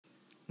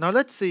Now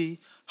let's see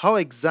how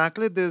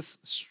exactly this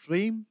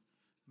stream,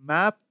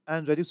 map,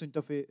 and reduce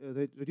interface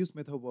reduce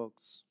method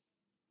works.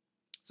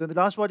 So in the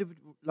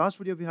last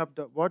video we have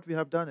what we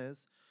have done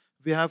is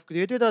we have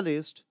created a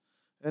list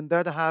and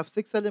that have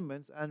 6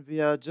 elements, and we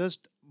are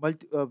just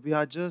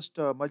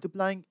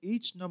multiplying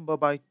each number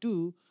by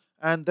 2,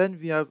 and then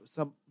we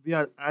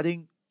are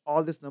adding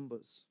all these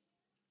numbers.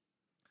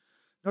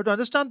 Now to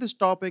understand this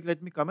topic,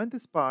 let me comment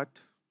this part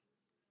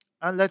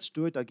and let's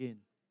do it again.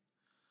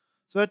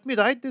 So let me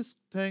write this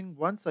thing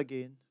once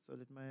again. So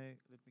let me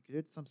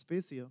create some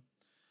space here.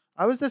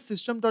 I will say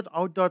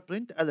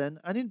system.out.println,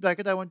 and in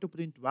bracket I want to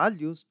print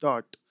values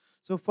dot.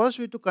 So first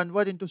we need to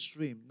convert into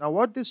stream. Now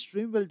what this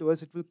stream will do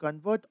is it will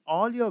convert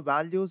all your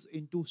values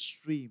into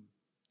stream.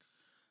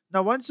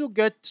 Now once you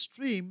get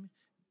stream,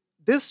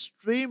 this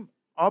stream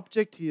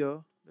object here,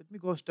 let me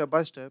go step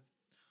by step.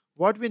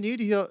 What we need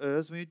here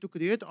is we need to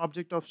create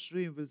object of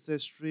stream. We'll say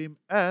stream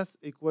s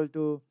equal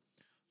to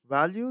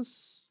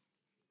values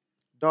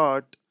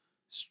dot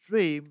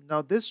stream.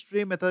 Now this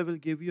stream method will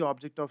give you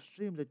object of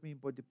stream. Let me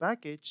import the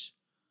package.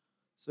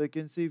 So you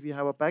can see we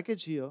have a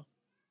package here,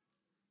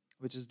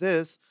 which is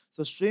this.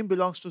 So stream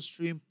belongs to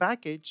stream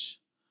package,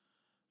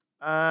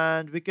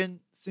 and we can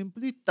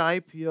simply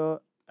type here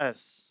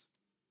s.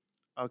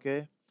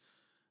 Okay.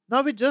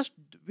 Now we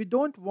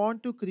don't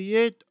want to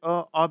create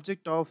a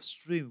object of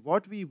stream.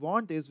 What we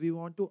want is we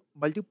want to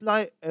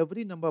multiply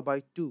every number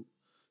by 2.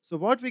 So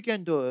what we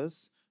can do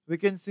is we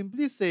can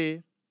simply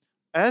say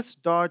s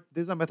dot,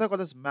 there's a method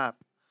called as map.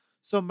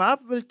 So map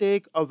will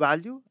take a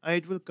value and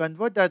it will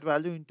convert that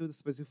value into the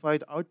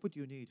specified output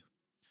you need.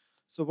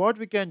 So what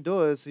we can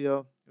do is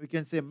here we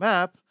can say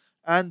map,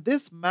 and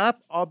this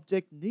map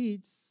object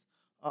needs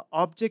an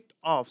object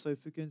of. So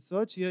if you can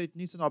search here, it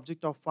needs an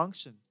object of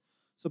function.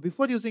 So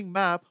before using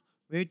map,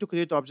 we need to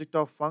create object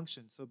of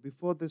function. So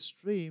before this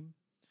stream,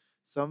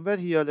 somewhere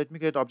here, let me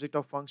create object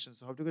of function.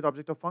 So how to get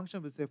object of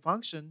function? We'll say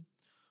function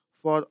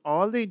for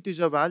all the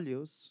integer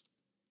values.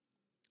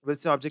 We'll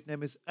say object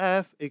name is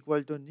f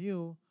equal to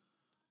new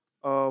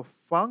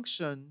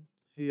function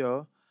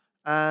here,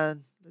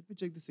 and let me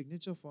check the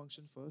signature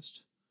function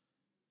first.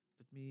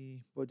 Let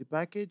me put the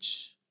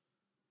package.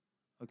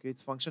 Okay,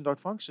 it's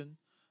function.function.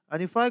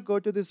 And if I go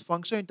to this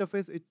function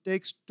interface, it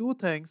takes two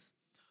things.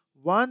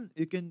 One,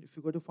 if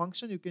you go to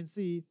function, you can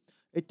see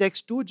it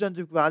takes two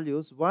generic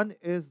values. One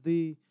is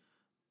the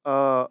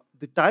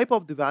type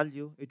of the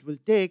value it will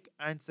take,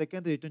 and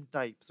second, the return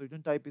type. So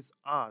return type is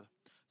R.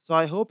 So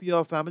I hope you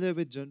are familiar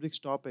with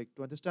generics topic.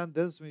 To understand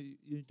this,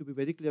 you need to be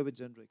very clear with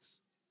generics.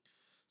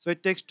 So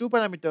it takes two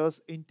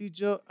parameters,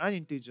 integer and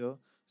integer.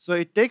 So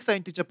it takes an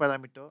integer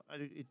parameter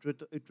and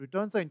it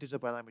returns an integer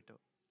parameter.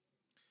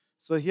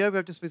 So here we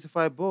have to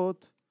specify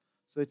both.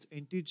 So it's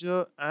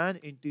integer, and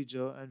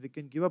we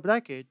can give a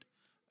bracket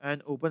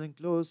and open and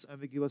close, and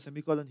we give a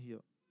semicolon here.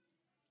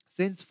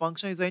 Since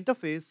function is an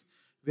interface,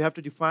 we have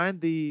to define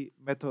the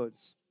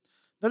methods.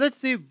 Now let's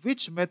see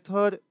which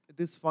method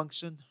this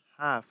function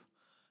have.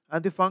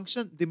 And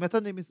the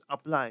method name is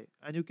apply.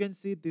 And you can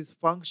see this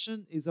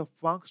function is a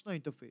functional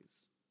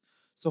interface.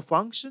 So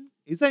function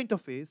is an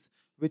interface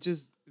which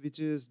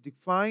is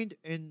defined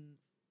in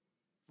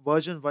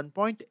version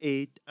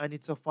 1.8, and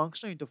it's a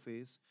functional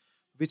interface,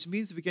 which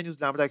means we can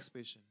use lambda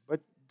expression, but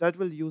that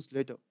we'll use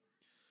later.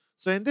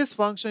 So in this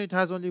function, it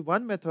has only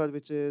one method,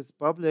 which is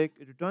public.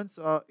 It returns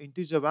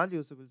integer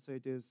value, so we'll say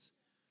it is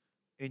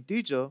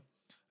integer,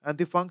 and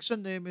the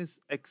function name is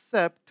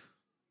accept.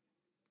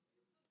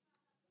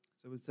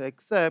 So we'll say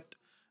accept,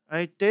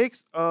 and it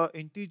takes an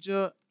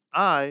integer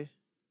I.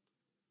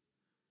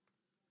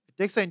 It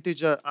takes an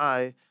integer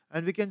I,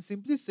 and we can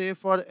simply say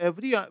for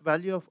every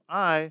value of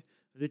I,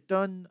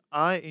 return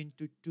I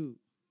into 2.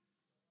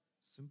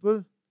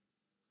 Simple.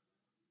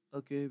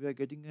 Okay, we are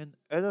getting an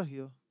error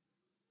here.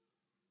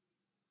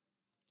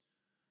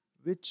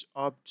 Which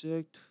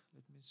object?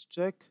 Let me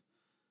check.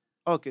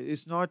 Okay,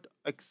 it's not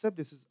accept,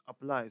 this is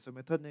apply. So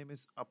method name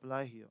is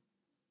apply here.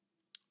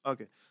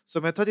 Okay,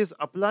 so method is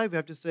apply. We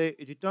have to say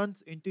it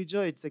returns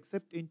integer, it's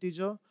accept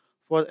integer.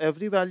 For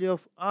every value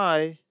of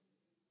I,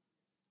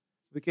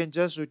 we can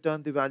just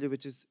return the value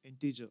which is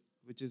integer,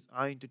 which is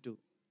I into 2.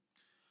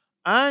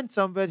 And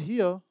somewhere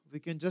here, we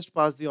can just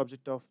pass the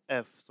object of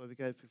f. So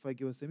if I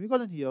give a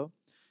semicolon here,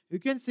 you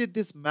can see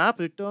this map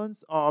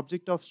returns our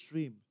object of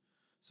stream.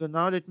 So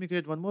now let me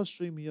create one more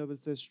stream here. We'll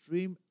say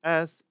stream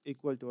s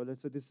equal to,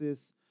 let's say this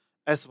is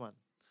s1.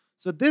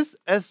 So this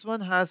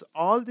s1 has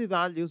all the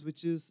values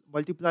which is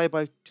multiplied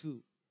by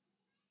 2.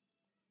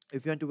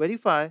 If you want to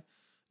verify,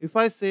 if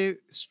I say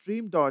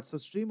stream dot, so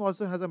stream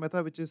also has a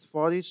method which is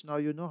foreach. Now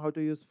you know how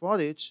to use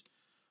foreach.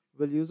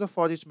 We'll use a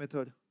foreach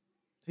method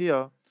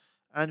here,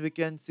 and we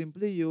can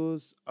simply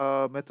use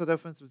a method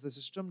reference with the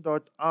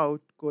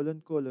system.out :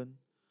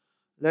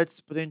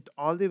 let's print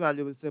all the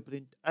value. We'll say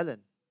print ln.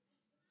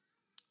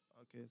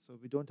 Okay, so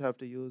we don't have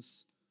to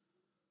use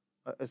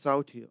s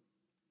out here.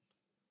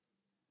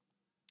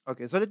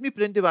 Okay, so let me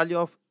print the value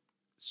of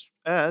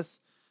s.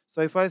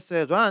 So if I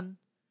say run,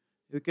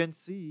 you can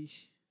see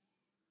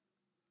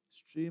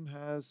stream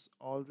has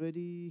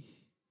already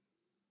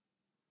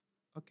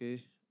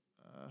Okay,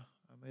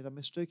 I made a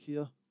mistake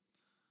here.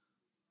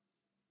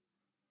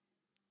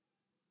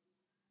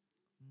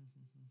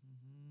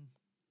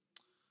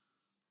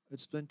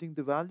 It's printing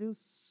the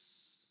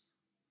values.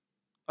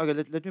 Okay,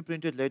 let me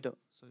print it later.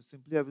 So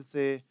simply I will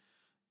say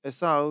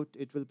s out,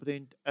 it will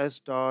print s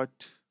dot,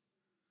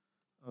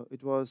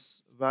 it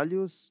was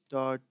values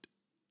dot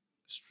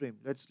stream.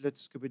 Let's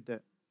keep it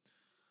there.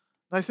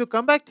 Now if you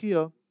come back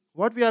here,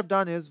 what we have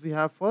done is we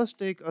have first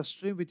take a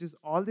stream which is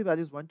all the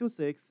values 1 to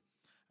 6,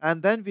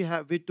 and then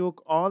we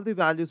took all the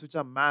values which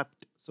are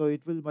mapped. So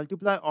it will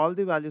multiply all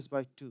the values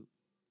by 2.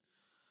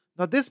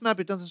 Now this map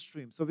returns a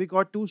stream. So we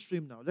got two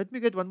stream now. Let me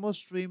get one more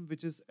stream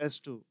which is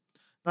S2.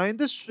 Now in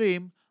this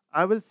stream,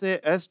 I will say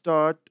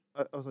S1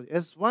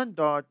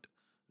 dot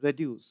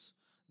reduce.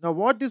 Now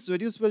what this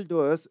reduce will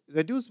do is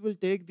reduce will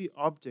take the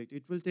object.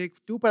 It will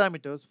take two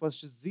parameters.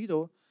 First is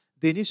 0,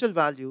 the initial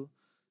value,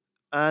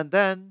 and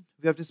then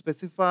we have to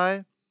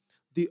specify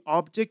the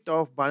object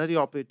of binary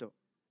operator.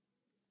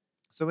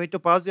 So we need to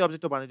pass the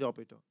object of binary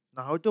operator.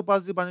 Now how to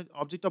pass the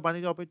object of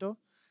binary operator?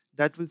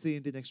 That we'll see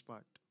in the next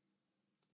part.